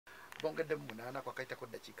bongedde mu 8 kwa kaita ko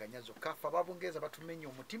dakika nyazo kafa babongeza batumenye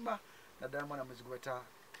omutima naddala mwana muzigo beta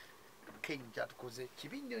King kyatukoze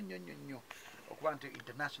kibi nnyo okuba nti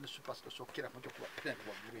international superstar sokera mu cyo kuba penalty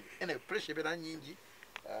waguru ene pressure bera nyingi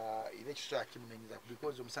ile kiswa kimunenyiza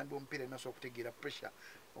because omusambi ompira naso okutegeera pressure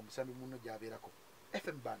omusambi muno gyabeerako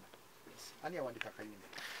FM bana ani awandika kayimba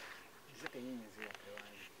zeke nyenyezi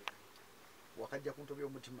wakajja kuntobe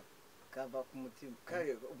omutima kava ku mutima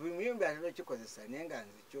kale buli muyimbi atalo kikozesa nenga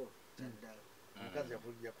nzikyo kyaddala mukazi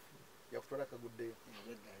yakutwala kaguddeyo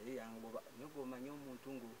yedda yangoba nyugo manyo omuntu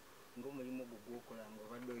ng'omulimu gugukola ngo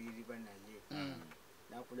baddo yiriba naye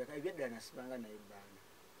nakuleka ebyadda nasibanga naye bana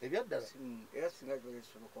ebyaddala era singa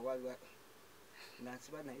kyolesoboka waliwa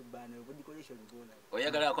nasiba naye bana body collection gola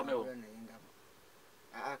oyagala akomewo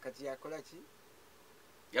kati yakola ki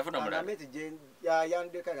yafuna mulala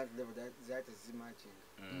yandeka zate zimachi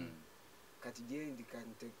kati gendi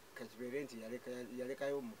kante kachiberenti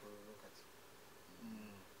yalekayo omukolo kati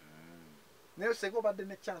naye sego badde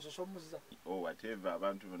ne chance osomuza whatever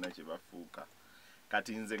abantu bonna kye bafuuka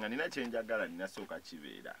kati nze nga nina kyenjagala ninasooka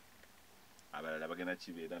kibeera abalala bagenda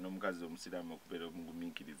kibeera n'omukazi omusiraamu okubeera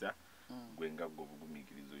omugumiikiriza gwe nga gwe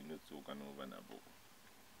obugumiikiriza olina okusooka n'oba nabo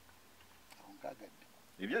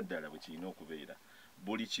ebyaddala bwe kirina okubeera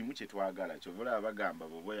buli kimu kye twagala kyova olaba bagamba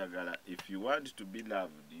bw'oba oyagala if you want to be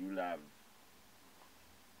loved you love,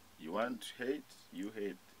 you want to hate you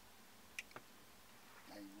hate.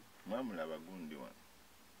 Mwamulaba gundi wano.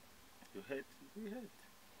 You hate, we hate.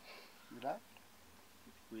 You love?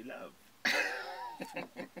 We love.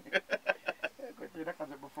 Kwetera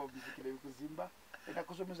kaze before bizikile kuzimba. Eta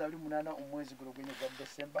kusomeza ali munana omwezi guno gwenye gwa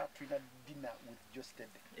December twina dinner with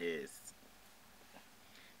Geosteady. Yes.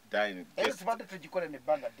 Dine. Yes, what did you call in the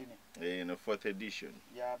banga dinner? In the 4th edition.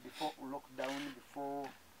 Yeah, before lockdown, before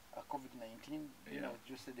COVID-19, you know,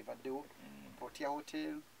 Geosteady vadeo. Portia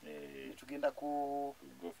Hotel. Tugenda ko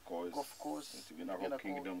golf course. Tugenda ko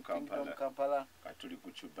Kingdom Kampala. Katuli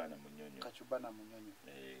kuchubana munyonyo.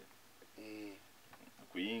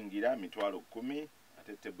 Kuyingira mitwalo 10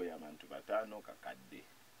 ate tebo y'abantu 5 kakadde.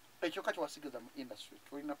 Ekyo kati wasigaza mu industry.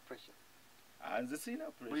 Tulina pressure. Anze sina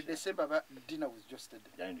pressure. Buli December ba dinner with Geosteady.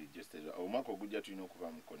 Dinner with Geosteady. Omwaka ogujja tulina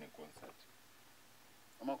okuba mu concert.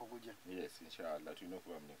 Omwaka ogujja? Yes, inshallah tulina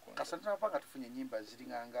okuba mu concert. Kasanta napanga tufunye nyimba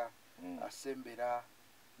zilinganga asembera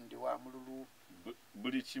ndi wa mululu.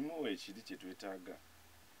 Buli kimu ekiri kye twetaaga.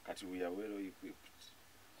 Kati we are well equipped.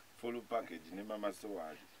 Full package ne mama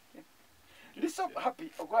Soward. You're so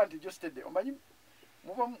happy ogwandi Geosteady. Omanyi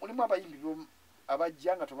muba mulimu abayimbi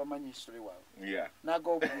abajjanga tobamanyi history wawe. Yeah.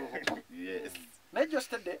 Nago yes. Na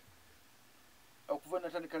Geosteady okuvona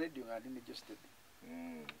tandika radio ngandi ne Geosteady.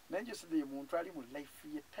 Na Geosteady muntu ali mu life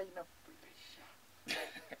ye taina pressure.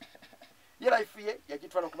 Ye life ye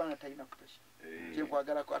yakitwala kubanga taina pressure. Je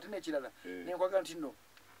kwagala ko atene kirala. Ne kwagala ntino.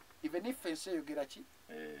 Even if ense yogera ki?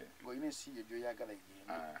 Ngo ine si ye joyagala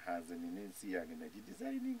yene. Haze ninensi yange na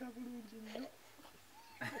designinga bulungi nnyo.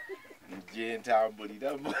 Nje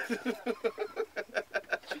ntambuliramu.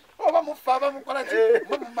 Oba mufaba mukola ki?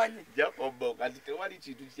 Mumanyi. Jacobo kati tewali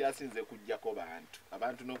kintu kyasinze kujjako bantu.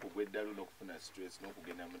 Abantu n'okugweddalo n'okufuna stress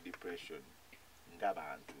n'okugenda mu depression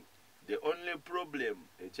ng'abantu. The only problem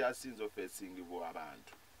ekyasinze ofacingibwa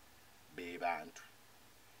abantu be bantu.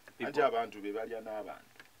 Ate abantu be balya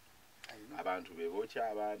n'abantu. Abantu be bookya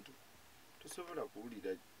abantu. Tosobola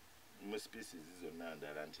kuwulira mu species zonna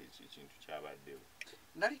ndala nti ekintu kyabaddewo.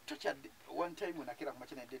 Nali tokyadde one time nakera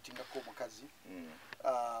kumachina datinga ko mukazi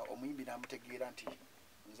omuyimbi namutegeera nti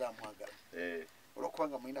nze amwagala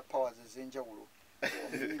olwokubanga mulina powers ez'enjawulo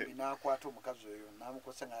omuyimbi n'akwata omukazi oyo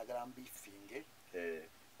namukosa ng'ayagala mbifinge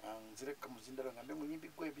nzireka muzindalo ngambe muyimbi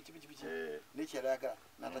gwe biki nekyala ayagala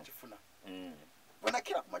natakifuna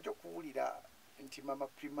bwenakera kumaja okuwulira nti mama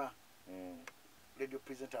Prima radio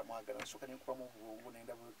presenter amwagala nsooka nenkubamu obulungu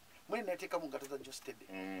nenda muli neteeka mu ngato za Geosteady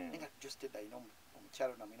nga Geosteady ayina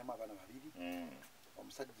omukyalo namwinamu abaana 2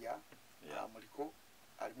 omusajja amuliko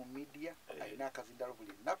ali mu media ayina akazindalo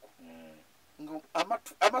buli nnaku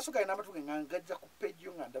amaaso galina amatu ge ngangajja ku page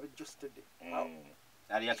yo nga ndaba Geosteady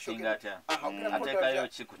ali yakusinga atya ateekayo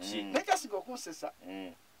ki ku ki nekyasinga okunsesa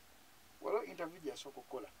waliwo interview gyasooka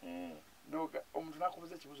okukola omuntu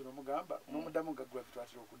nakubuza ekibuzo nomugamba nomuddamu nga gwe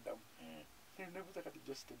bitwatira okuddamu nebuza kati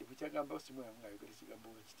Geosteady bukyagamba osimu yamu ngayogera ekigambo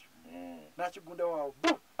ekityo nakigunda waawo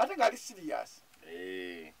ate ngaali serious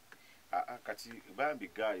kati bambi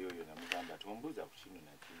gaayo oyo namugamba tombuuza ku kino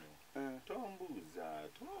na kino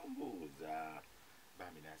tombuuza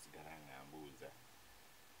bambi nasigala ngambuuza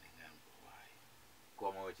negamba waayi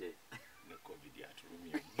komoche ne covid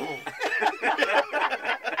atulumye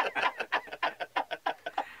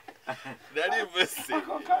Dali bose.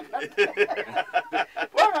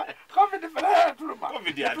 Wanga COVID fela tuluma.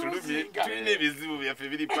 COVID atulumye. Tulina ebizibu byaffe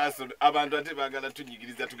biri person abantu ate baagala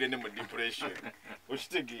tunyigiriza tugende mu depression.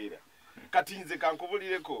 Okitegeera. Kati nze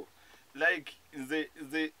kankubulireko like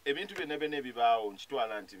nze ebintu byonna byonna ebibaawo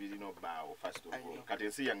nkitwala nti birina obbaawo first of all. Kati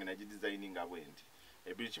ensi yange nagidesigninga bwendi.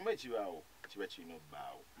 Ebiri kimu ekibaawo kiba kirina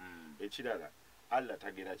obbaawo. Ekirala Allah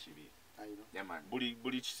tagera kibi.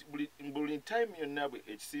 Buli time yonna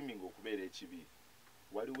ekisiiminga okubeera ekibi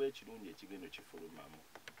waliwo ekirungi ekigendo kifulumamu.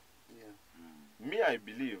 Me I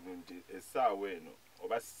believe nti essaawa eno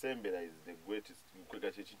oba Sembera is the greatest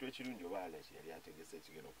kwegati ekintu ekirungi oba Allah yali ategese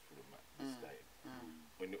ekigendo okufuluma this time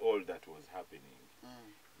when all that was happening.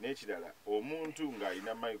 N'ekirala omuntu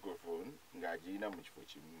ng'alina microphone ng'agirina mu kifo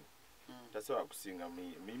kimu tasobola kusinga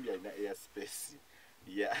mimbi alina air space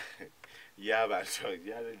y'abantu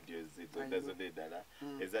ya radios zonna eddala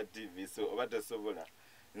eza TV so oba tasobola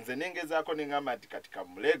nze nengezaako neŋŋamba nti kati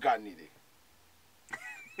kamuleekanire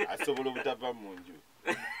asobola obutava mu nju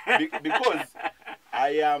because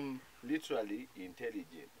I am literally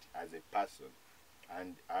intelligent as a person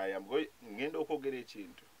and I am ngenda okwogera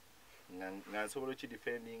ekintu nga nsobola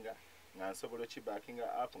okidefendinga nga nsobola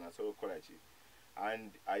okibackinga up nga nsobola okukola ki.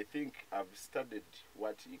 And I think I've studied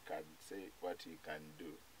what he can say, what he can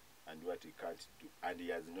do, and what he can't do. And he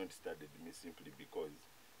has not studied me simply because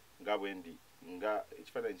nga bwendi nga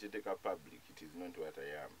ekifaananyi kyeteka public, it is not what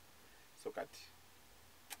I am. So kati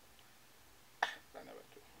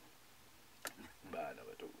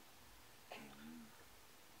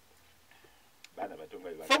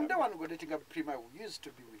From the one going to Prima who used to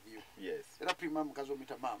be with you. Yes. Era Prima mukazo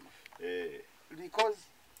mita mama. Because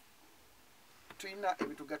tuina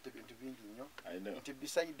ebitugatte bintu bingi nnyo. I know. Nti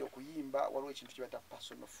beside okuyimba waliwo ekintu kibata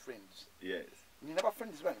personal friends. Yes. Nina ba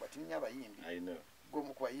friends bange batinya abayimbi. I know.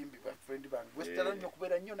 Gomu kwa yimbi ba friend bange. Western nnyo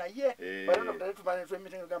kubeera nnyo naye. Balona kutale tubane tu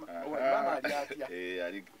meeting gamba mama ali atya.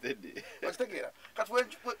 Ali kutede. Westegeera. Kati when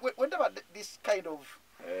this kind of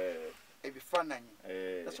ebifaananyi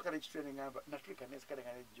nasooka nekitwene ngamba natulika nesikale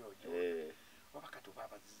nga ne George. Wabakati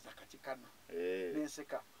baba zakachikano.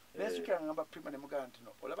 Nenseka. Nesukira ngamba Prima ne mugamba nti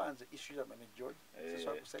no olaba nze issue ya mane George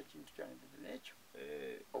sasa kusai kintu kyange nekyo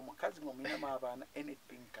omukazi ngomuyinamu abaana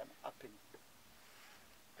anything can happen.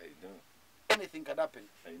 I know. Anything can happen.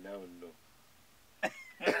 I now know.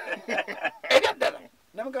 Egadala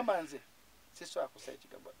namugamba nze sasa kusai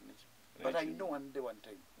kigambo nekyo. But I know one day one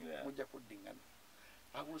time mujja kuddingana.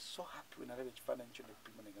 I was so happy when I read ekifaananyi kyo ne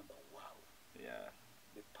Prima ne gamba wow. Yeah.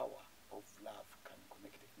 The power of love can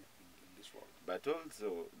connect anything in this world. But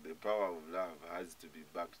also, the power of love has to be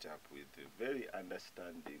backed up with a very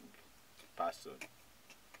understanding person.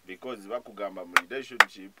 Because bakugamba mu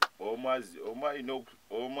relationship,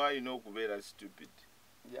 omwa ino kubeera stupid.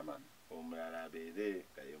 Yeah, man. Omulala abeere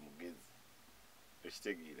kaye mugezi.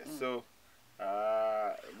 Okitegeera. So,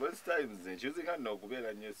 most times, choosing not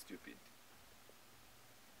kubeera nnyo stupid.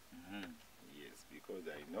 Yes, because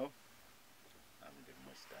I know I'm the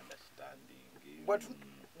most understanding. But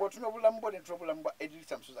no bulambo ne trouble edit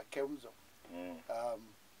some so Kenzo.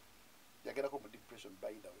 Yagerako mu depression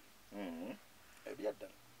by the way. Ebyadda.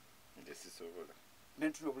 This is over.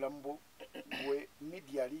 Nentu bulambo we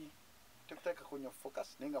medially tekutaka konyo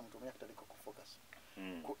focus nenga mtu mwenye kutalika ku focus.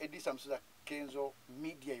 Ku edit some so Kenzo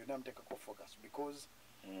media yona mteka ku focus because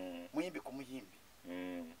muyimbi ku muyimbi.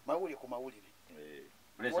 Mawuli ku mawulire.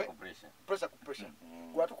 Pressure ku pressure.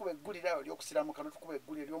 Gwatukuba eggulira awo lyokusiramu kano tukuba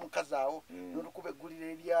eggulira ly'omukazi awo n'otukuba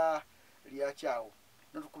eggulira lya kyawo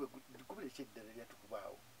n'otukuba eggulira ekyeddala lyatukuba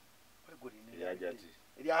awo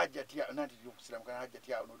erya hajjati nanti lyokusiramu kana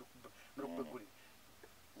hajjati awo n'otukuba eggulira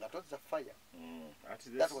nga tozza fire.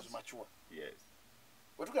 That was mature. Yes.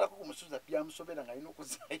 Wetugerako ku musuza byamusobera nga alina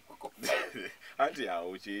okuzzaayo anti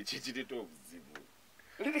awo kikireta obuzibu.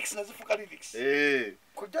 Lyrics nazifuka lyrics.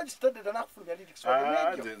 Could judge studied and akufulumya lyrics.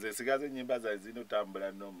 Nze sigaze nyimba za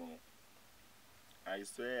zinotambula nomo. I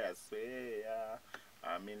swear,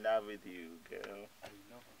 I'm in love with you, girl. I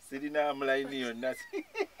know. Sirina amulaini yonna.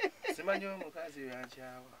 Simanyi omukazi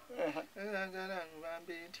yankyawa. Ngagala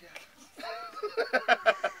ngubambe ntya.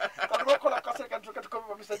 Katukola kaseka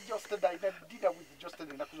tukatukoma Mr. Geosteady did with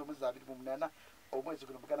Geosteady nakuzo mwezi 28 omwezi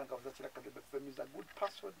guno mugana ngavuza kiraka FM is a good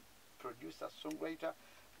person, producer, songwriter,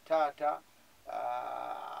 tata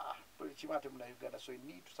chimate muna Uganda, so you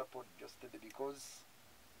need to support Geosteady because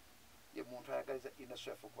ye muntu ayagaliza industry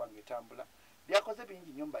yafu kubanga etambula byakoze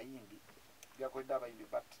bingi nyumba yimbi byakoze abayimbi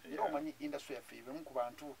but era omanyi industry yafu ebimu ku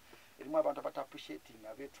bantu erimu abantu abata appreciating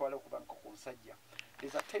abetwala okubanga ku nsajja.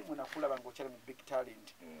 There's a time when akulaba nga okyali mu big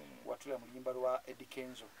talent watula mu luyimba lwa Eddie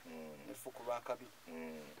Kenzo ne fuku lwa kabi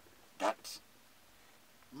that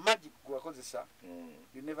magic gwakozesa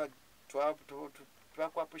you never to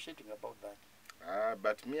appreciating about that.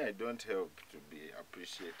 But me, I don't help to be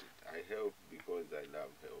appreciated. I help because I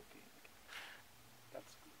love helping.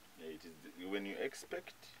 That's good. Yeah, it is when you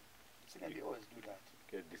expect, They always do that.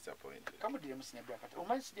 Get disappointed.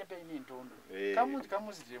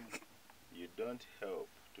 You don't help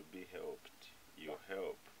to be helped. You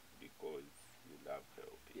help because you love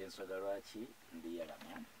helping. Yes,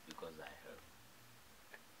 because I help.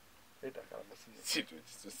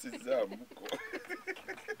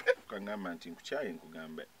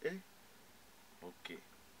 Okay,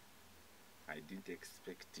 I didn't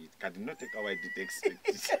expect it. I did not take how I did expect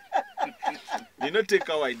it. Did not take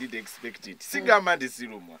how I did expect it. Sigama de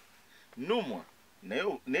silumwa. No more.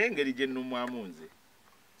 Nengeri je numwa munze.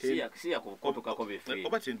 Siya kukotoka ko befe.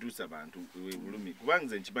 Oba tentusa bantu we bulumi.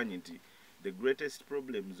 Kubanze nchibanyi nti the greatest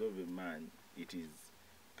problems of a man, it is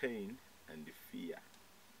pain and fear.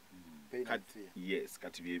 Pain and fear. Yes,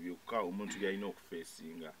 kati byebyo ka omuntu yalina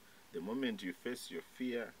okufacinga. The moment you face your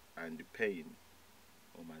fear and pain,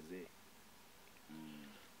 omaze.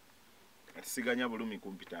 Atisiganya bulumi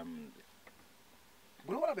kumpita munze.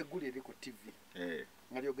 Buli wala beguli eri ku TV.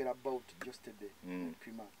 Ngali yogera about Geosteady,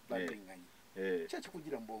 Prima Kardashi. Kya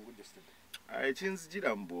kikugira mbongo Geosteady?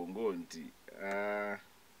 Ekinzijira mbongo nti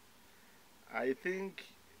I think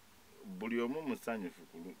buli omu musanyufu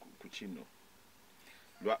ku kino.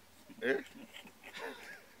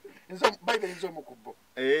 Nzo bayibe nzo mukubbo.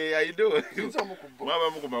 I know. Nzo mukubbo. Mwaba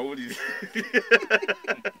mu kumawulire.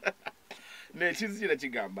 Nekinzijira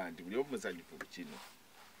kigamba nti buli omu musanyufu ku kino.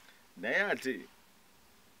 Naye ate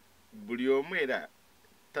buli omu era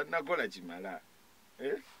tannakola kimala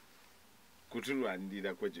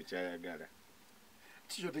kutulwanirira kwekyo kyayagala.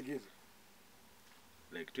 Kikyotegeeza.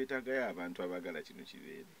 Like twetagayo abantu abagala kino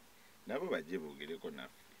kibeere. Nabo bajje boogereko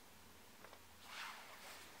naffe.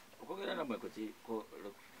 Okogera namwe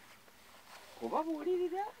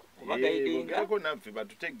kubabuulirira kubagaidinga. Boogereko naffe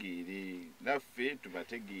batutegeere. Naffe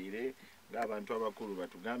tubategeere ng'abantu abakulu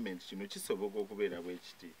batugambe nti kino kisoboka okubeera bwe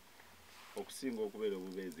kiti. Okusinga okubeera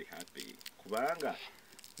obubeezi happy. Kubanga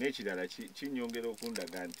n'ekirala kinyongera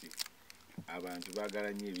okundaga nti abantu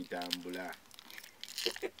baagala nnyo ebitambula.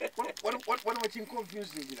 What am I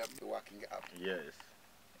confusing in the working up? Yes.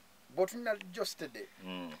 But not just today.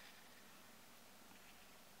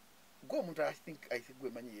 Go muntu I think we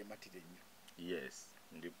manyi ye matire nnyo. Yes,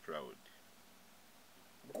 ndi proud.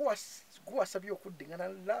 Go asabye okuddingana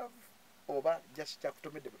love oba just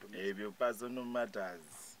kyakutomedde butomedde. Ebyo personal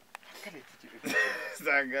matters.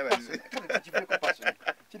 Zangala.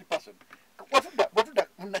 Kiri person. Watuda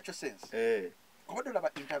munacho sense. Obadde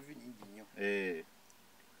olaba interview nyingi nnyo.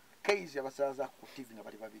 Kaizi abasaza ku TV nga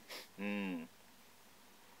bali babiri.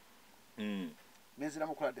 Nenzira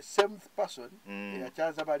mukola the seventh person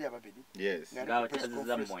eyakyaza bali ababiri. Yes. Ngawo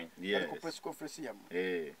kyaziza mmwe. Yes. Ku press conference yamu.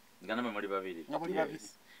 Ngana mwe muli babiri. Nga bali babiri.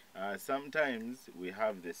 Sometimes we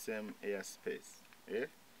have the same airspace.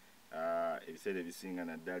 Ebiseera ebisinga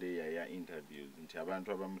naddala ya interviews nti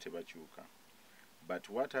abantu abamu tebakyuka. But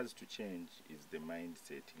what has to change is the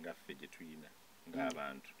mindset ngaffe gye tuyina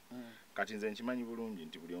ng'abantu. Kati nze nkimanyi bulungi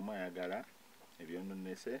nti buli omu ayagala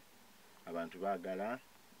ebyononese, abantu baagala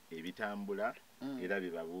ebitambula era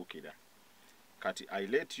bibabuukira. Kati I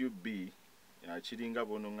let you be kiringa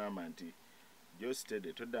bw'onoŋŋamba nti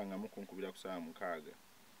Geosteady toddangamu kunkubira ku ssaawa 6.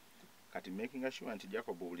 Kati making sure nti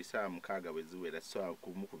Jacob buli ssaawa 6 bwe ziwera ssaawa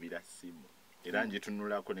kumukubira ssimu. Era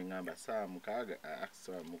ngitunulako ne ŋŋamba ssaawa 6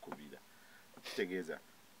 ssaawa mukubira. Kitegeeza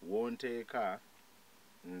wonteeka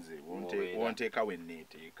nze wonteeka we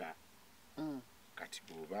neeteeka. Kati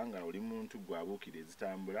bw'obanga oli muntu gw'abuukira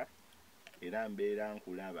ezitambula era mbeera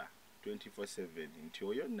nkulaba 24/7 nti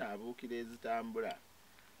oyo naabuukira ezitambula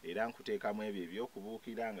era nkuteekamu ebyo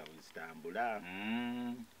ebyokubuukira nga bwe zitambula.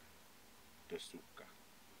 Tosukka.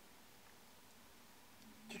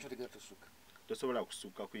 Kikyotegeeza tosukka. Tosobola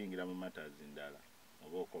kusukka kuyingira mu matters ndala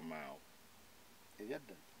oba okomaawo.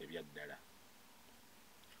 Ebyaddala.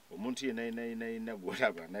 Omuntu yenna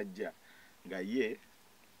gw'olaba najja nga ye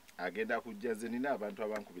agenda kujja nze nina abantu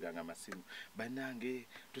abankubiranga amasimu. Bannange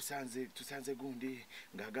tusanze gundi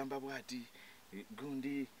ng'agamba bw'ati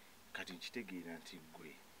gundi. Kati nkitegeera nti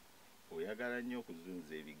ggwe oyagala nnyo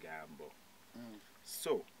okuzunza ebigambo.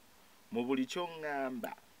 So mu buli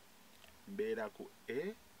ky'oŋŋamba mbeera ku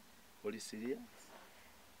oli serious?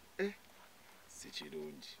 Si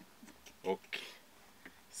kirungi. Okay.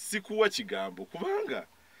 Sikuwa kigambo kubanga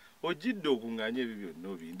ojidde okuŋŋaanya ebyo byonna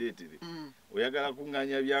obindeetere. Oyagala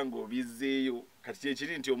kuŋŋaanya byange obizzeeyo. Kati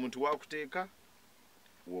kyekiri nti omuntu wakuteeka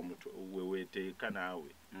we weeteeka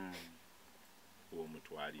naawe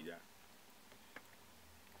w'omutwalira.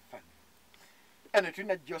 ene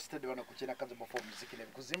tulina Geosteady wano ku kinakazi before music ne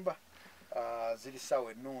kuzimba ziri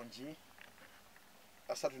sawa ennungi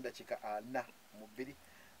 3:40 mu bbiri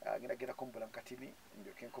genda kumbula mukatini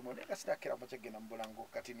ndyoke nkomo nenga sitakera mu kyagenda mbulango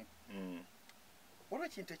katini waliwo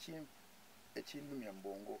ekintu ekinnumya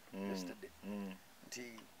mbongo Geosteady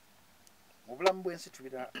nti mu bulamu bw'ensi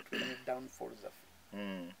tulina downfall zaffe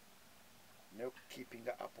no keeping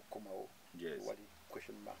up komawo wali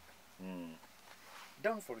question mark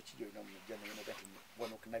downfall kijo ina mu jana ina gati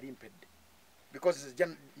wano kinali mpedde because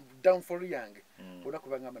downfall yange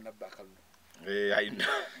unakubanga manabba akalu I know.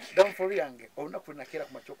 Downfall yange onakunakera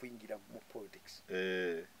ku macho kuyingira mu politics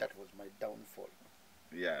that was my downfall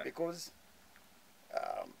because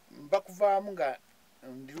mbakuvaamu nga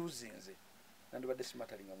ndiruzinze nandibadde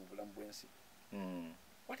simatalinga mu bulamu bw'ensi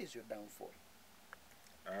what is your downfall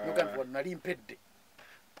Uganda wano nali mpedde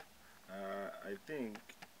I think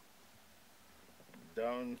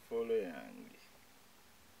downfall yange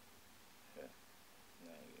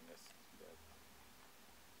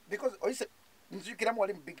because oyise nzikiramu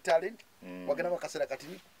wali mu big talent wagenda bakasera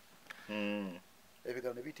katini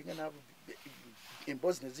ebigano ne bitingana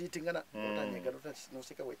embozi ne zitingana otanyega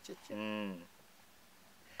noseka wecheke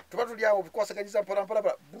tuba tuli awo bikwasaganyiza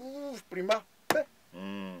mpola prima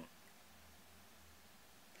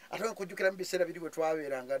ate nkujjukira mu biseera biri bwe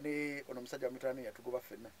twabeeranga ne ono musajja wa mitano yatugoba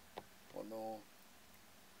ffenna ono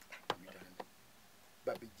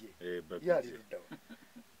babije yali luddawa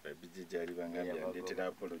babije gyali bangambye ndeetera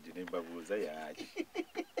apology ne mbabuuza yaaki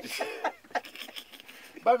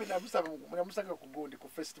babi namusanga ku gundi ku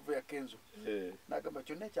festival ya Kenzo nagamba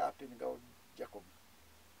kyonna ekyapeningawo Jacob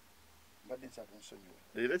mbadde nsaba onsonyiwe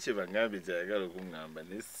era kye bangambye kyayagala okuŋŋamba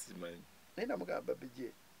naye simanyi naye namugamba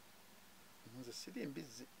babije nze siri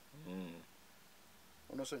mbizzi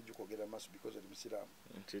onosonyi kwogera maaso because oli musiraamu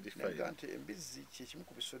naga nti embizzi kyekimu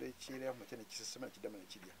ku bisolo ekiera mu kyane kisesema ekidama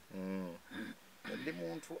nekirya ndi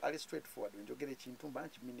muntu ali straight forward njogera ekintu mba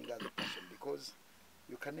nkimininga as a person because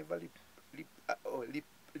you can never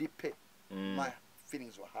repay my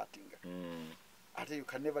feelings were hurting ate you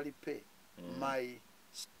can never repay my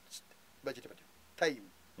budget time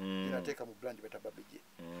inateeka mu brand beta babije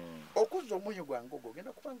okuzza omwoyo gwange ogwo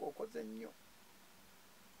ogenda kubanga okoze nnyo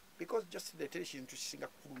because just the tension to singa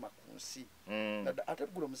kuluma ku nsi ate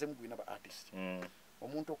gulo muzemu gwina ba artist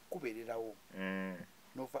omuntu okukubeererawo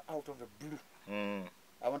nova out of the blue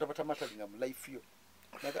abantu abatamatalinga mu life yo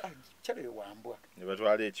naga kyale wambwa ne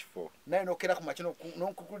batwala ekifo naye nokera ku makino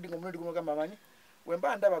nonkukulidinga omulundi guno gamba manyi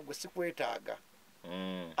wemba ndaba gwe sikwetaaga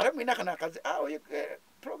ate mwina kana akazi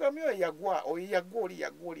program yo yagwa oli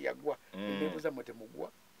yagwa nebuza mwete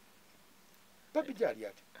mugwa babije ali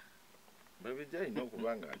ati babije alina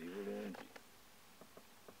okuba nga ali bulungi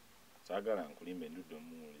saagala nkulimba endudde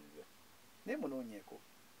omuwuliza naye munoonyeeko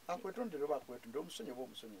akwetondera oba akwetondera omusonyi oba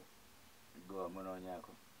omusonyiwo go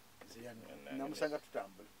munoonyako namusanga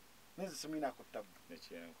tutambula neze simwina akutabu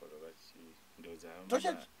nekyenkola baki ndowooza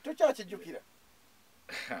tokyakijjukira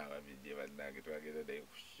babije bannange twagenda naye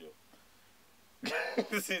ku sho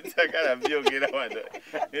sinsagala byogera wano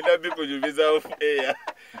nina bikunyumiza off air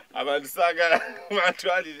abantu saagala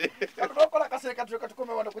bantwalire tukola akaseera katuka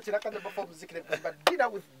tukome wano ku kirakaze before music ne badira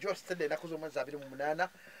with Geosteady ennaku z'omwezi 28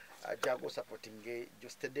 jago supporting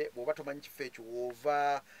Geosteady bwoba tomanyi kifo ekyo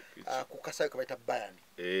woova ku kasayo kabaita bayani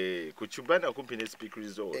ku Chubana kumpi ne Speak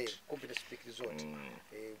Resort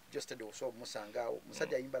Geosteady osobola omusanga awo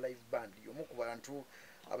musajja ayimba live band y'omu ku bantu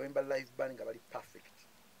abayimba live band nga bali perfect.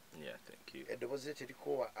 Thank you. Eddoboozi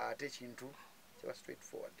terikowa ate ekintu kiba straight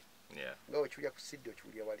forward. Nga wekiwulya ku CD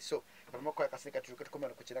okiwulya wali so kama kwa kaseka turuka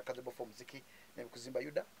tukomera ku kirakaze before muziki ne kuzimba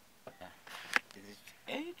Yuda. Is it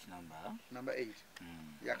 8 number 8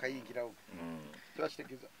 yakayingirawo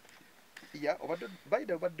twakitegeeza ya obadde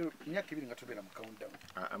myaka 2 nga tubeera mu countdown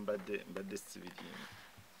mbadde sibirimu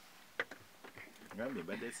ngambe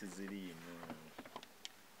mbadde sizirimu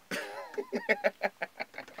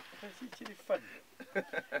kiri fun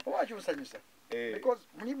owaaki osanyusa because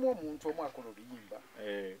mulimu omuntu omu akola oluyimba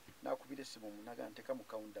nakubira essimu munaga nteka mu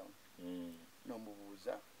countdown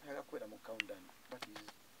n'omubuuza ayagakwera mu countdown but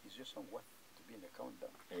is your song what to be in the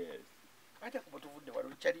countdown? Yes. I just want to put the word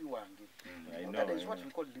Chari Wangi. That is what we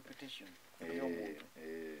call repetition.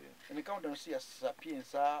 In the countdown, see a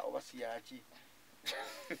sapiens or Siachi.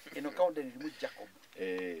 In the countdown, with Jacob.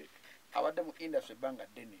 I want them in the Banga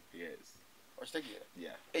Denny. Yes. Or Stagia.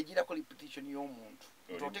 Yeah. A Giraco repetition, your moon.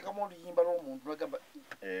 Don't take a more Yimba moon, Ragamba.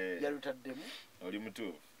 Yaruta them. Or you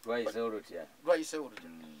too. Why is it? Yeah. Why is it?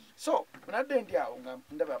 So, when I didn't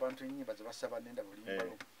never want to hear, but the Savannah never.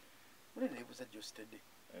 When it was a Geosteady.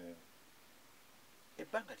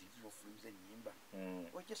 ebbanga liri ofulumiza ennyimba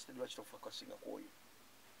Geosteady lwaki tofokasinga kwoyo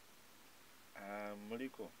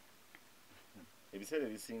muliko ebiseera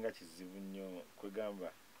ebisinga kizibu nnyo kwegamba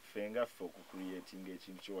fenga ffe okucreatinga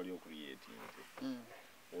ekintu kyewali ocreatinze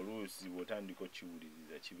oluusi bw'otandika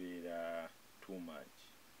okiwuliriza kibeera too much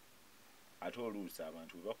ate oluusi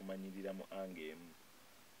abantu bwe bakumanyirira mu anga emu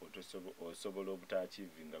osobola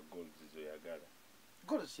obutaachivinga goals zoyagala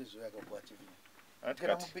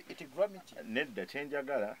nedda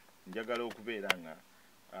kyenjagala njagala okubeera nga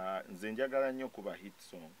nze njagala nnyo kuba hit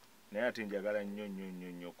song naye ate njagala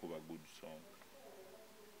nnyo kuba good song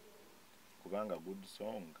kubanga good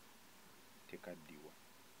song tekaddiwa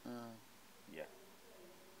yeah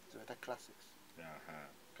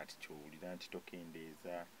kati kyowulira nti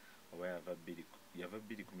tokendeeza oba yava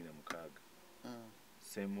 2016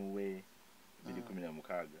 semuwe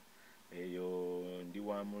 2016 eyo ndi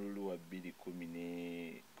wa mululu wa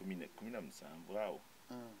 2017 awo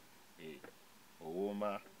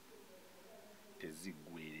owooma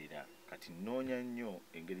teziggwerera kati nnoonya nnyo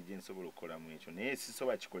engeri gye nsobola okukolamu ekyo naye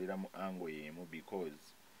sisobola kikolera mu ango y'emu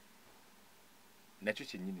because nakyo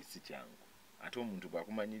kyennyini si kyangu ate omuntu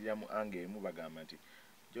bw'akumanyirira mu ango emu bagamba nti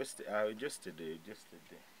Geosteady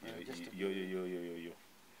yo.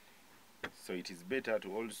 So it is better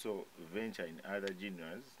to also venture in other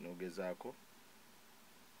genres nogezaako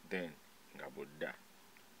then nga bodda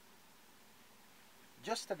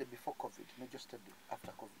Geosteady before COVID no Geosteady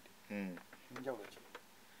after COVID njawulo ki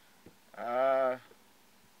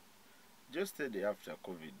Geosteady after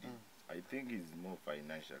COVID I think is more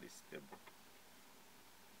financially stable.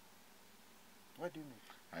 What do you mean?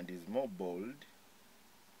 And is more bold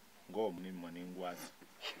ng'omuningwasi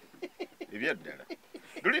ebyaddala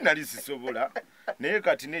tulina lisisobola naye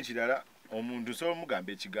kati n'ekirala omuntu so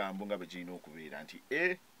mugamba ekigambo nga bwe kirina okubeera nti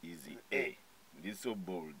A is A. This so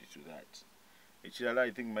bold to that. Ekirala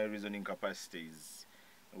I think my reasoning capacity is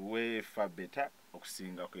way far better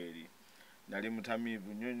okusinga kweri nali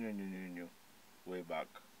mutamiivu nnyo way back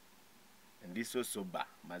ndi so soba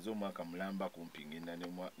maze omwaka mulamba kumpi ngenda ne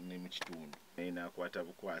mu kitundu naye nakwata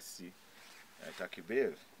bukwasi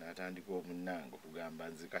takibel n'atandika omunnango kugamba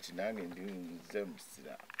nze kati nange ndi nze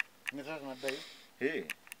musira hey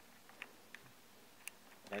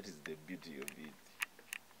that is the beauty of it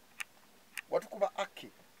watukuba aki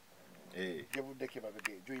gyebuddeko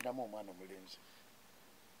babege joyinamu omwana omulenzi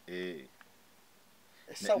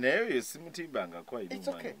naye yo simutimbanga kwa it's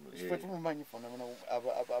okay fwe tumumanyi fona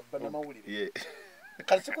abanamawulire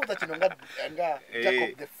kale sikubuuza kino nga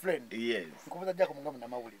Jacob the friend nkubuuza Jacob nga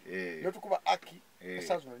munamawulire notukuba aki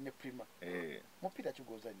esaazi no line Prima mupiira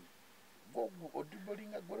kigozanyi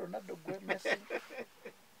odibolinga gwe Ronaldo gwe Messi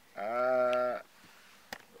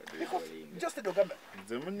Geosteady ogamba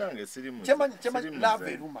nze munnange sirimu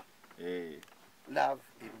love eruma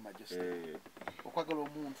Geosteady okwagala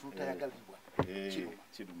omuntu utayagalibwa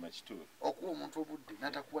kiruma kituufu okuwa omuntu obudde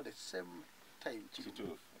n'atakuwa the same time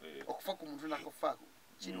kituufu okufa ku muntu nakufaako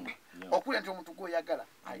kiruma okulya nti omuntu gwoyagala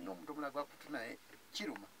alina omuntu omulala gwakutuna naye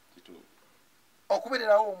kiruma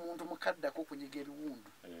okubeererawo omuntu mukaddako okunyiga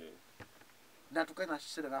ebiwundu natuka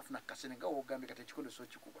nakiseera n'afuna kasene nga wogambye kati ekikondo so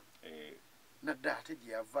kikuba nadda ate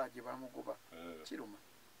gye yava gye bamugoba kiruma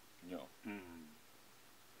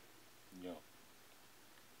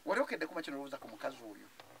wali okedde kuma kino olowooza ku mukazi oyo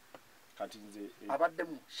kati nze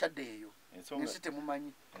abaddemu shadde eyo ensi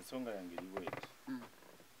temumanyi ensonga yange eriwo eti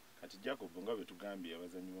kati Jacob nga bwe tugambye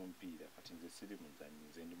abazanyi b'omupiira kati nze siri muzanyi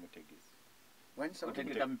nze ndi mutegesi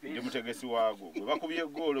ndi mutegesi waago bwe bakubye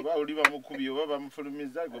goolo bawuli bamukubye oba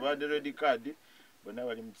bamufulumiza gwe badde red card bonna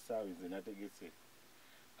bali mu kisaawe nze nategese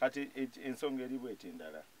kati ensonga eri bweti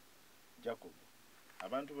endala Jacob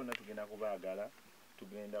abantu bonna tugenda kubaagala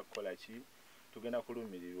tugenda kukola ki tugenda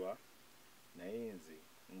kulumirirwa naye nze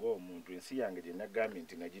ng'omuntu ensi yange gye nagambye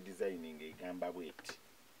nti nagidesigning egamba bweti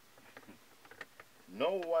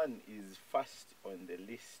no one is first on the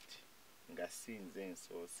list nga si nze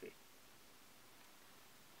nsoose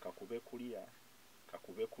kakube kulya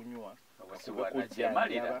kakube kunywa kakube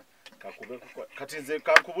kujjanjaba kakube kati nze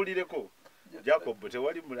kankubulireko Jacob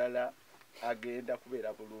tewali mulala agenda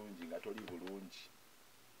kubeera bulungi nga toli bulungi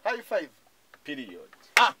high five period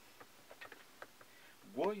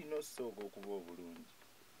gw'olina osooka okuba obulungi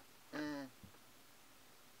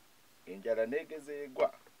enjala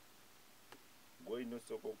neegezeegwa gw'olina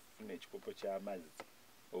osooka okufuna ekikopo ky'amazzi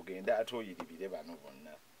ogenda ate oyiribire bano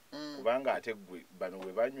bonna kubanga ate gwe bano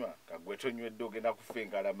bwe banywa kagwe tonywedde ogenda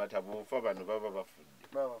kufenkala amata bw'ofa bano baba bafudde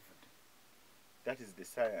that is the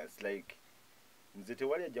science like nze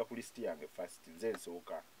tewali ajja ku listi yange first nze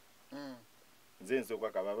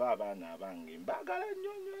nsooka kababa abaana abange mbagala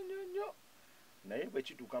nnyo naye bwe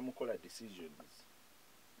kituuka mukola decisions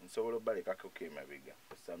nsobola obalekako emabega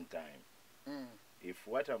for some time. If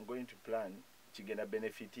what I'm going to plan kigenda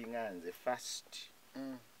benefiting nze first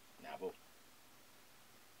nabo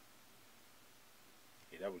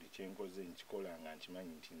era buli kyenkoze nkikola nga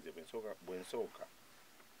nkimanyi nti nze bwe nsooka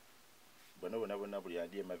bonna buli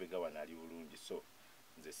andi emabega wano ali bulungi. So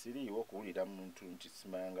nze siriiwo okuwulira muntu nti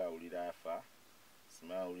simanga awulira afa,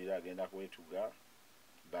 simanga awulira agenda kwetuga,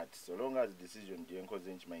 but so long as decision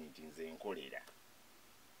gyenkoze nkimanyi nti nze nkolera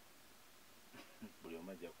buli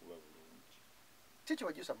omu ajja kuba bulungi. Kiki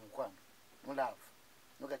wajusa mu nkwano mu love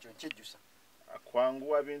nogakyo nkyejjusa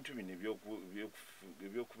kwanguwa bintu bino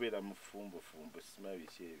ebyokubeera mu fumbo sima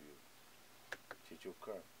biki ebyo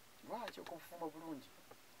kikyokka. Lwaki okufumba bulungi?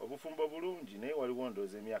 Obufumbo bulungi naye waliwo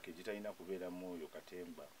ndooza emyaka egitalina kubeera mu oyo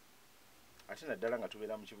katemba, ate naddala nga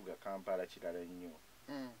tubeera mu kibuga Kampala kirala nnyo.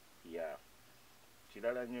 Ya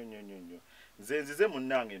kirala nnyo. Nzize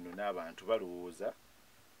munnange nno n'abantu balowooza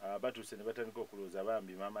batuuse ne batandika okulowooza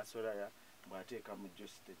bambi Maama Soraya bw'ateeka mu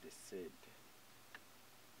Geosteady ssente.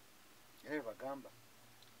 Era bagamba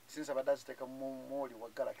since abadde aziteeka mu mwoli wa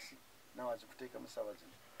Galaxy nawe azikuteeka mu ssaawa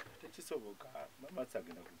zino. Tekisoboka, Maama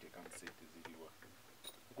agenda kuteeka mu ssente ziriwa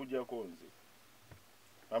okuggyako nze.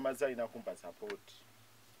 Maama alina kumpa support.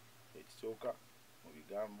 Ekisooka mu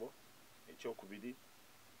bigambo, ekyokubiri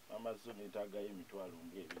Maama neetaagayo emitwalo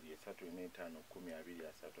ng'ebiri, 35, 10,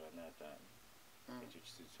 20, 35. Ekyo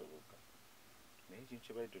kisoboka. Naye ekintu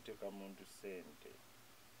kye bali toteeka muntu ssente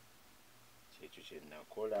kyekyo kye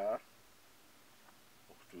nakola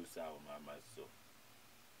okutuusa awo Maama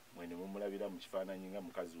mwene mumulabira mu kifaananyi nga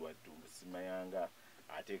mukazi wattu musima yanga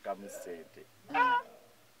ateekamu ssente.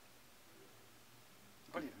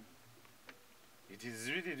 It is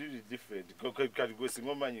really different. Kati gwe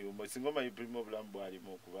singa omanyi Prima obulamu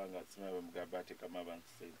bwalimu okubanga sima bamugamba ateekamu abantu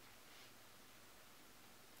ssente.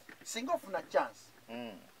 Singa ofuna chance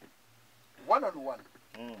one on one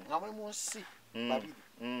nga muli mu nsi babiri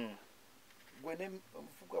gwe ne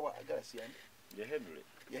omufuga wa Galaxy ye Henry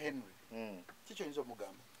kiki oyinza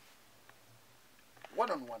omugamba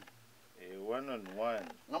one on one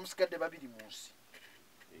nga musigadde babiri mu nsi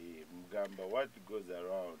mugamba what goes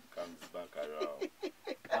around comes back around.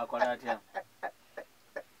 akola atya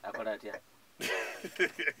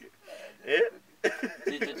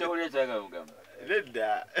kyowulira kyaga mugamba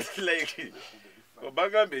nedda like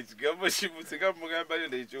obagamba ekigambo kimusika mugambayo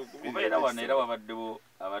nekyokubiri era wano era wabaddewo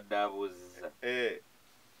abadde abuuziza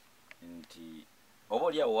nti oba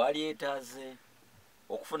oliawo walyetaaze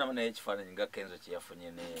okufunamu naye ekifaananyi nga Kenzo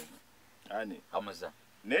kyeyafunye ne Amuza.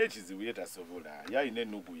 Naye ekizibu ye tasobola, yalina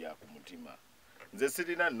ennugu ya ku mutima. Nze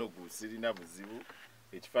sirina nnugu, sirina buzibu,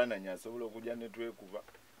 ekifaananyi asobola okujja ne twekuba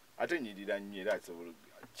ate nyirira nnyo era asobola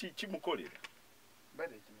kimukolera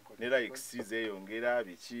ne likes zeeyongera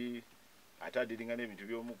biki ate adiringa n'ebintu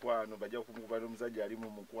by'omukwano bajja kumukuba n'omusajja ali mu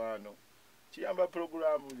mukwano kiyamba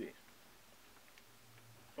puroguramu ye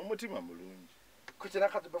omutima mulungi. Kuchera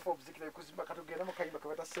kati before obuzikira kuzimba katugenda mu kayimba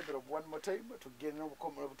kabata sebero one more time tugenda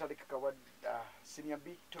obukomo obutalika kawa senior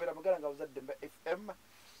B tubera magala nga uzadde mba FM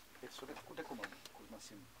ekisooka tukute ku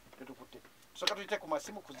masimu tutukute soka tuyite ku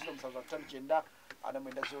masimu kuzira omusaza tano kyenda ana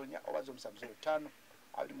mwenda zonya obazo omusaza 05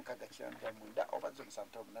 abiri mukaga kiranda mwenda obazo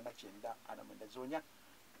omusaza munana kyenda ana mwenda zonya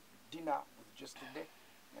dina with Geosteady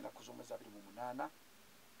ngena kuzomeza 28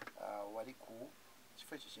 wali ku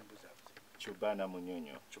kifo ekimbuza Chubana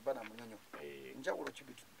Munyonyo. Njawulo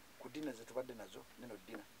kibitu ku dina ze tubadde nazo neno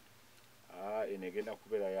dina. Enegenda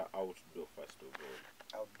kubeera ya outdoor first of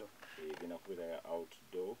all. Outdoor. Egenda kubeera ya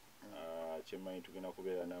outdoor. Kyemmanyi tugenda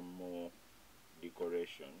kubeera namu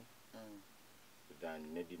decoration.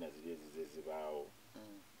 Than ne dina ziri ezize zibaawo.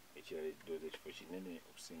 Ekirala eddoozi ekifo kinene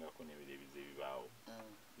okusingako n'ebiro ebize ebibaawo.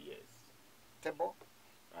 Yes. Table?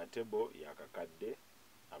 Table yakakadde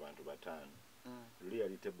abantu 5. Luli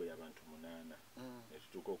yali tebo y'abantu 8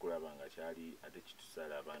 netutuuka okulaba nga kyali ate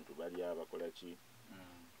kitusala abantu bali abakola ki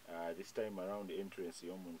this time around entrance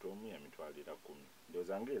y'omuntu omu yamitwalira 10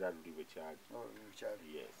 ndowooza ng'era luli bwe kyali.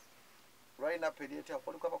 Yes. Right up erieta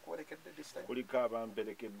kuliko abakuwerekedde this time? Kuliko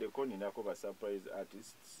abamperekeddeko ninako ba surprise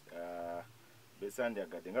artists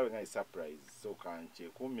besandyagadde nga bwe nga surprise so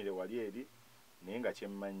kankyekuumire wali eri naye nga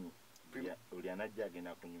kyemmanyi buli anajja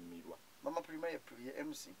agenda kunyumirwa. Mama Prima ye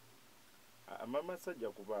MC? Mama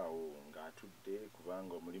sajja kubaawo ng'atudde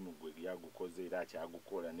kubanga omulimu gwe yagukoze era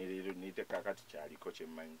akyagukola ne leero netekakati kyaliko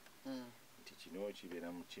kyemmanyi nti kino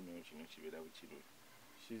kibeera mu kino kibeera bukino.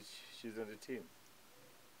 She's on the team.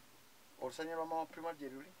 Olusanya lwa Mama Prima gye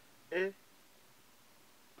luli? Kale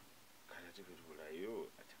ate bwe tubulayo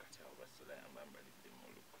ate kati awo basola yambambalidde mu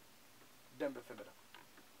oluku. Dembe Femera.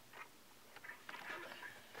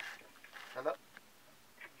 Hello.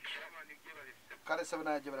 Kale sebo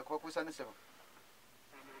na jebera kwa kusani sebo.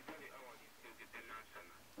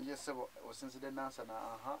 Yes sebo osinzide nansa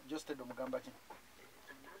na Geosteady omugamba ki?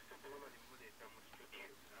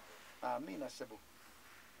 Amina sebo.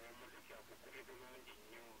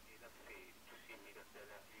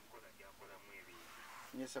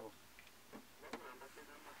 Yes sebo.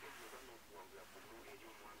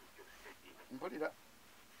 Mpulira.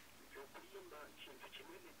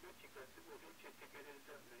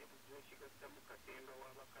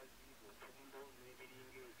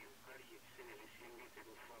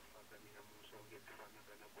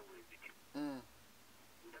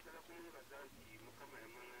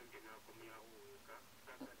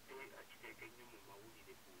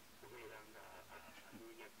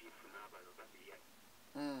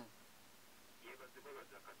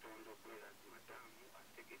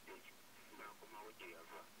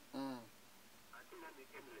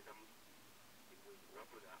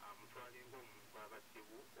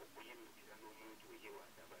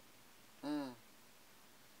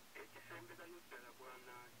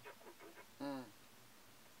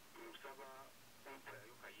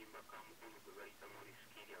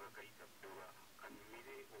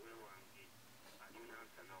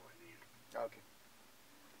 Okay.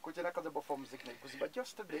 Kuchera kaza bofo muziki na kuziba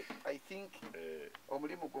Geosteady I think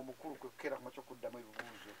omulimu gw'omukulu kwekera kumacho kuddamu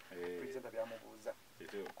ebibuuzo presenter byamubuuza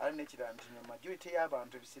ali nekira nti majority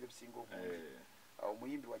y'abantu ebisire bisinga obungi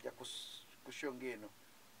omuyimbi wajja kushonga eno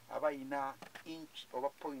aba ina inch oba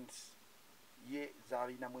points ye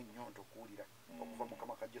zaalinamu ennyondo okuwulira okuva mu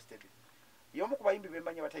kamwa ka Geosteady y'omu ku bayimbi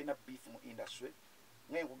bemanya batalina beef mu industry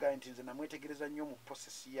ngaye nkugamba nti nze namwetegereza nnyo mu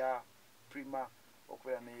process ya Prima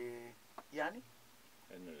okubeera ne yani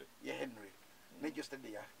Henry ne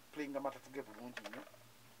Geosteady ya playing amatatu ge bulungi nnyo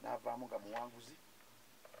n'avaamu nga muwanguzi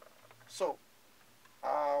so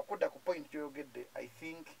kudda ku point gyoyogedde I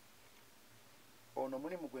think ono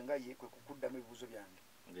mulimu gwe nga ye kwe kukuddamu ebibuuzo byange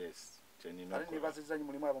ale nebazizza nnyo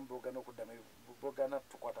mulimu abamu boogana okuddamu boogana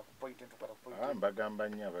tukwata ku point tukwata ku point mbagamba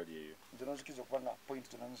nnyo abali eyo nze nonzikiza okuba nga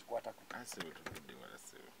point zonna nzikwatako asebe tuvudde wala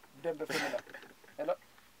sebe Dembe Femela hello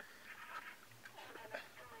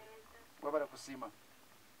wabala kusiima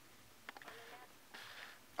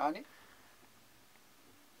ani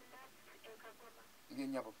ye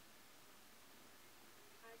nyabo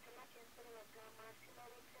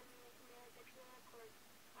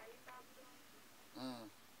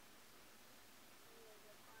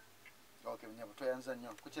okay nyabo toyanza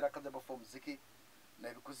nnyo kukira kaza bafo muziki na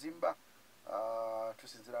ebikuzimba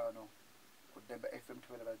tusinzira wano ku Dembe FM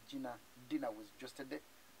tuwelera jina Dinner with Geosteady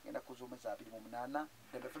ngenda kuzomeza 28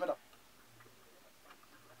 Dembe Femela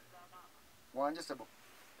wanje sebo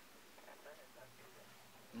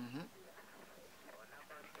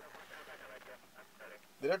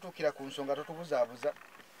Dera tukira ku nsonga totubuzaabuza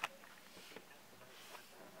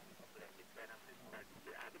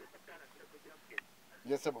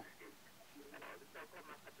Yes sebo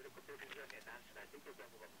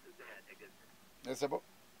Yes sebo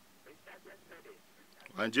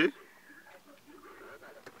wanje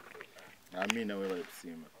amina wewe bali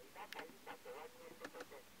kusiima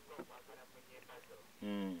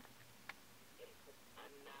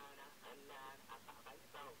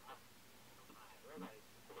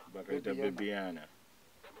bakaita Bebiana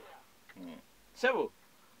Sebo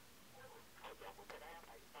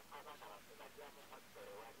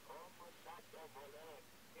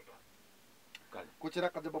kuchira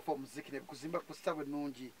kaza bafo muziki ne kuzimba kusawe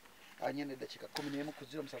nungi anyene dakika 11 ku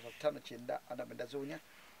 0759 anamenda zonya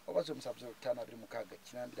obazo 0759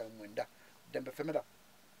 kinambira mwenda Dembe Femela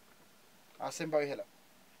asemba hela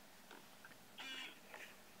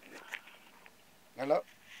hello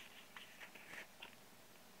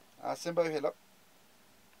asemba hela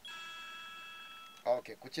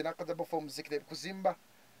okay kuchira kaza bafo muziki ne kuzimba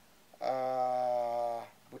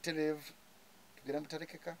Butelev tugera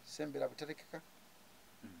mutarekeka sembera butarekeka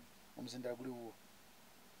omuzindala guli wo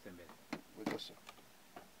sembera wegoso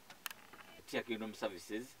tia Kingdom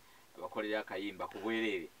Services abakolera akayimba ku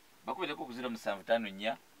bwerere bakubira ko ku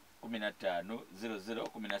 0754 15 00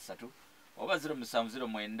 13 oba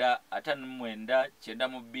 0709 59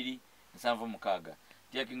 92 76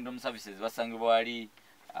 tia Kingdom Services basangibwa ali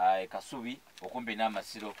Kasubi okumpi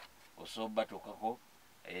n'amasiro osoba tokako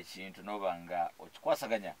ekintu nobanga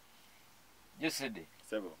okikwasaganya Geosteady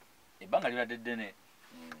sebo ebanga libadde ddene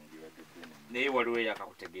naye waliwo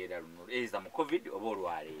yakakutegeera luno eza mu covid oba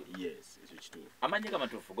olwaleero yes ekyo kituufu amanya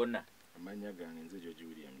gamatuufu gonna amanya gange nze George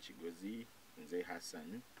William Kigozi nze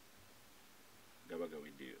Hassan gaba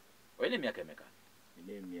gaweddeyo olina emyaka emeka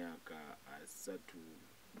nina emyaka 3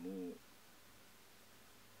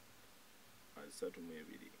 3 mu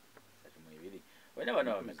 2. Wena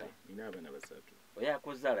bana bameka? Nina abana 3. Oya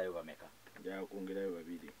kuzaalayo bameka? Nja kwongerayo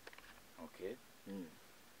 2. Okay.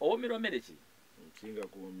 Owumirwa mmere ki? Nsinga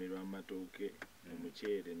kuwumirwa amatooke,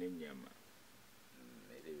 omuceere n'ennyama.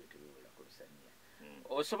 Mmere tebibula ku lusaniya.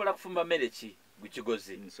 Osobola kufumba mmere ki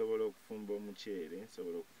gukigozi? Nsobola okufumba omuceere,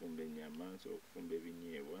 nsobola okufumba ennyama, nsobola okufumba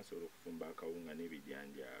ebinyeebwa, nsobola okufumba akawunga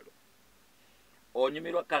n'ebijanjaalo.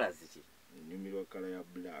 Onyumirwa kala ki? Nnyumirwa kala ya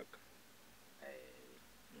black.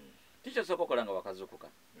 Kikyosooka okola nga wakazuukuka?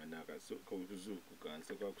 Nga nakasooka okuzuukuka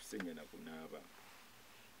nsooka kusenyera kunaaba.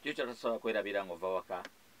 Kikyo tosobola kwerabira ng'ova waka?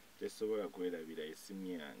 Tesobola kwerabira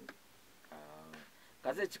essimu yange.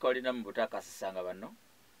 Kaze ki kolina mu buto akasisanga banno?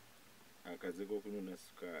 Akaze k'okunona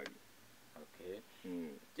sukaali.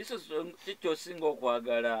 Kikyosinga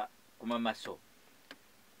okwagala ku Mama So?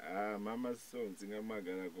 Mama So nsinga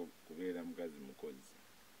mwagala kubeera mukazi mukozi.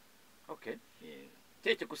 Ki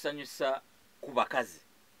ekikusanyusa ku bakazi?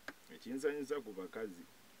 Ekinsanyusa ku bakazi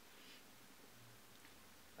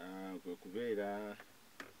kwe kubeera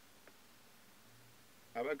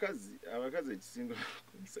abakazi ekisinga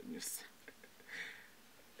kunsanyusa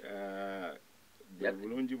bwe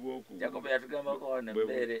bulungi bw'oku Jacob yatugambako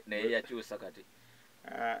nembeere naye yakyusa kati.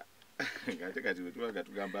 Ate kati bwe tuba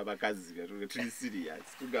tugamba abakazi tuli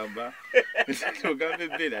serious tugamba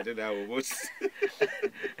ebbeere ate naawe oba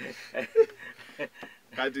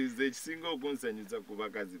kati nze ekisinga okunsanyusa ku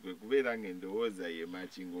bakazi kwe kubeera ng'endowooza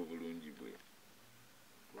yeemakinga obulungi bwe.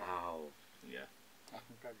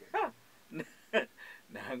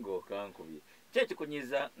 Nange okankubye. Ki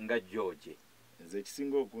ekikunyiiza nga George? Nze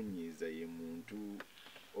ekisinga okunyiiza ye muntu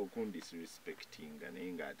okundisrespectinga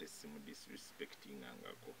naye ng'ate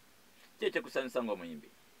simudisrespectingangako. Ki ekikusanyusa ng'omuyimbi?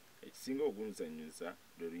 Ekisinga okunsanyusa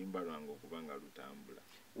lwe luyimba lwange okuba nga lutambula.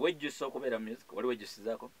 Wejjusa okubeera mu music? Wali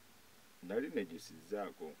wejjusizaako? Nali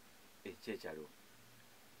nejjusizaako. Ki ekyaliwo?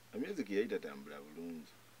 Music yali tatambula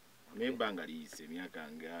bulungi. N'ebbanga liyise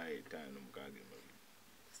emyaka nga 5-6.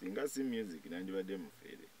 Singa si music nandibadde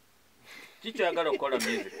mufeere. Ki kyoyagala okukola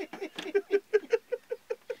music?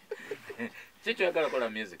 Ki kyoyagala okukola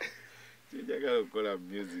music? Njagala okukola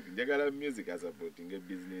music. Njagala music asupportinga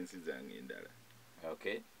ebizinensi zange endala.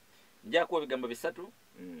 Nja kuwa ebigambo 3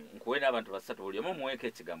 nkuwe n'abantu 3 buli omu muweeko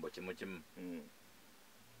ekigambo kimu kimu.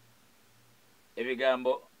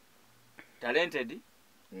 Ebigambo talented,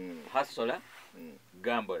 hustler,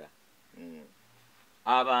 gambler.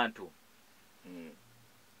 Abantu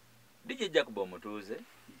DJ Jacob omutuuze,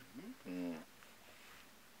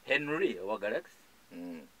 Henry owa Galaxy,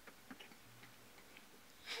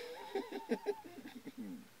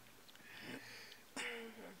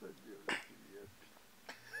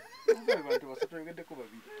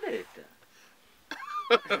 leeta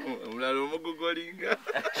omulala omugogolinga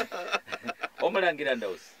omulangira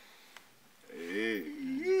Ndawusi.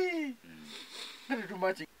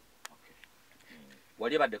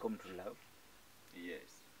 Wali baddeko mu True Love?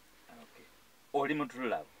 Yes. Oli mu True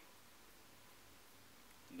Love?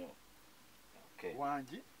 No.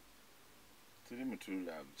 Wangi? Tuli mu True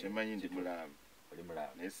Love. Kyemanyi ndi mu love. Oli mu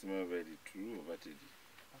love? Naye simanyi oba eri true oba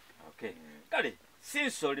teri. Kale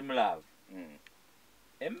since oli mu love,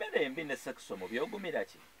 emmere embi ne sex omubi ogumira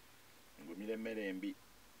ki? Ngumira emmere embi.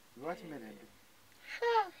 Lwaki mmere embi?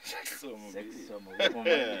 Sex omubi. Sex omubi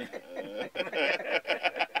mumanyi.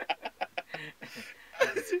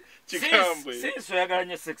 Kikambwe. Since oyagala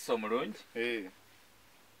nnyo sex omulungi,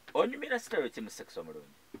 onyumira style ki mu sex omulungi?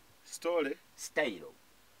 Style.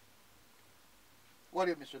 What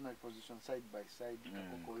are your missionary position side by side?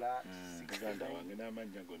 Kakokola, Kaganda wange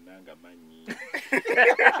n'amannya gonna nga manyi.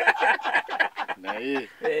 Naye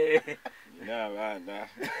nina abaana.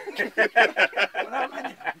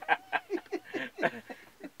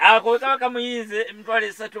 Ako kaba kamuyize emitwalo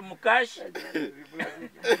 3 mu cash.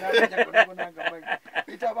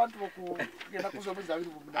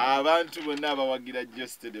 Abantu bonna abawagira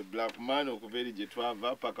Geosteady Black Man okuva eri gye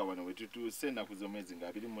twava paka wano we tutuuse ennaku z'omwezi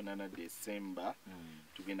nga 28 Desemba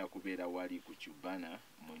tugenda kubeera wali ku Cubana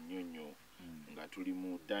mu Nnyonyo nga tuli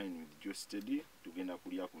mu Dine with Geosteady. Tugenda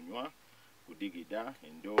kulya kunywa kudigida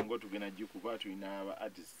endongo tugenda gikuba. Tulina aba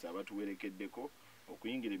artists abatuwerekeddeko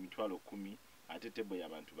okuyingira emitwalo 10 ate tebo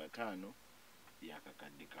y'abantu 5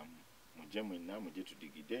 yakakadde kamu. Mujje mwenna mujje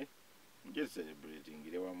tudigide mujje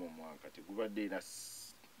celebratingire wamu omwaka tegubadde era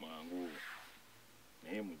mwangu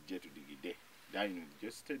naye mujje tudigide. Dine with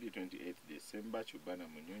Geosteady 28 December Cubana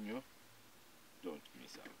mu Nnyonyo. Don't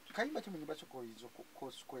miss out. Kayimba kimunyimba kyokoyizo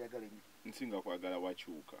koyagala ennyo? Nsinga kwagala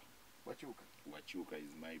Wakyuka. Wakyuka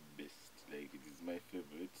is my best, like it is my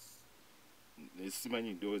favorite.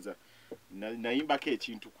 Simanyi ndowooza nayimbako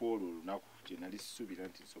ekintu ku olwo olunaku kye nali ssuubira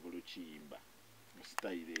nti nsobola okiyimba.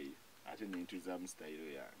 style eyo ate nentuzaamu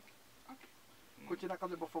style yange. Kuchina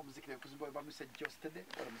kaze before music ne kuzimba ba muse Geosteady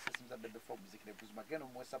or muse simza before music ne kuzimba again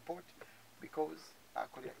more support because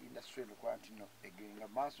akola industry lo kwanti no egenga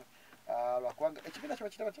maso lwakwanga ekibina kyo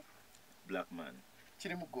kitaba kya Black Man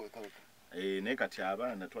kiri mugoye kaloka naye kati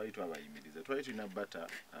abaana twali twabayimiriza twali tulina bata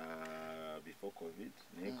before covid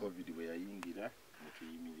naye covid bwe yayingira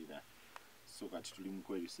netuyimirira so kati tuli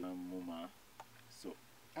mukweyisa muma so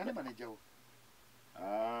ane manager wo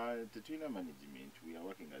tetulina management, we are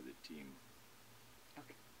working as a team.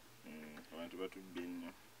 Okay. Abantu batubbi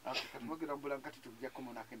nnyo. Katumugira mbula nkati tujja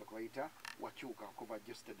komo nakenda kubayita wakyuka kuva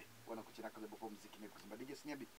Geosteady wana kuchina kaze before muziki ne kuzimba DJ Sinyabi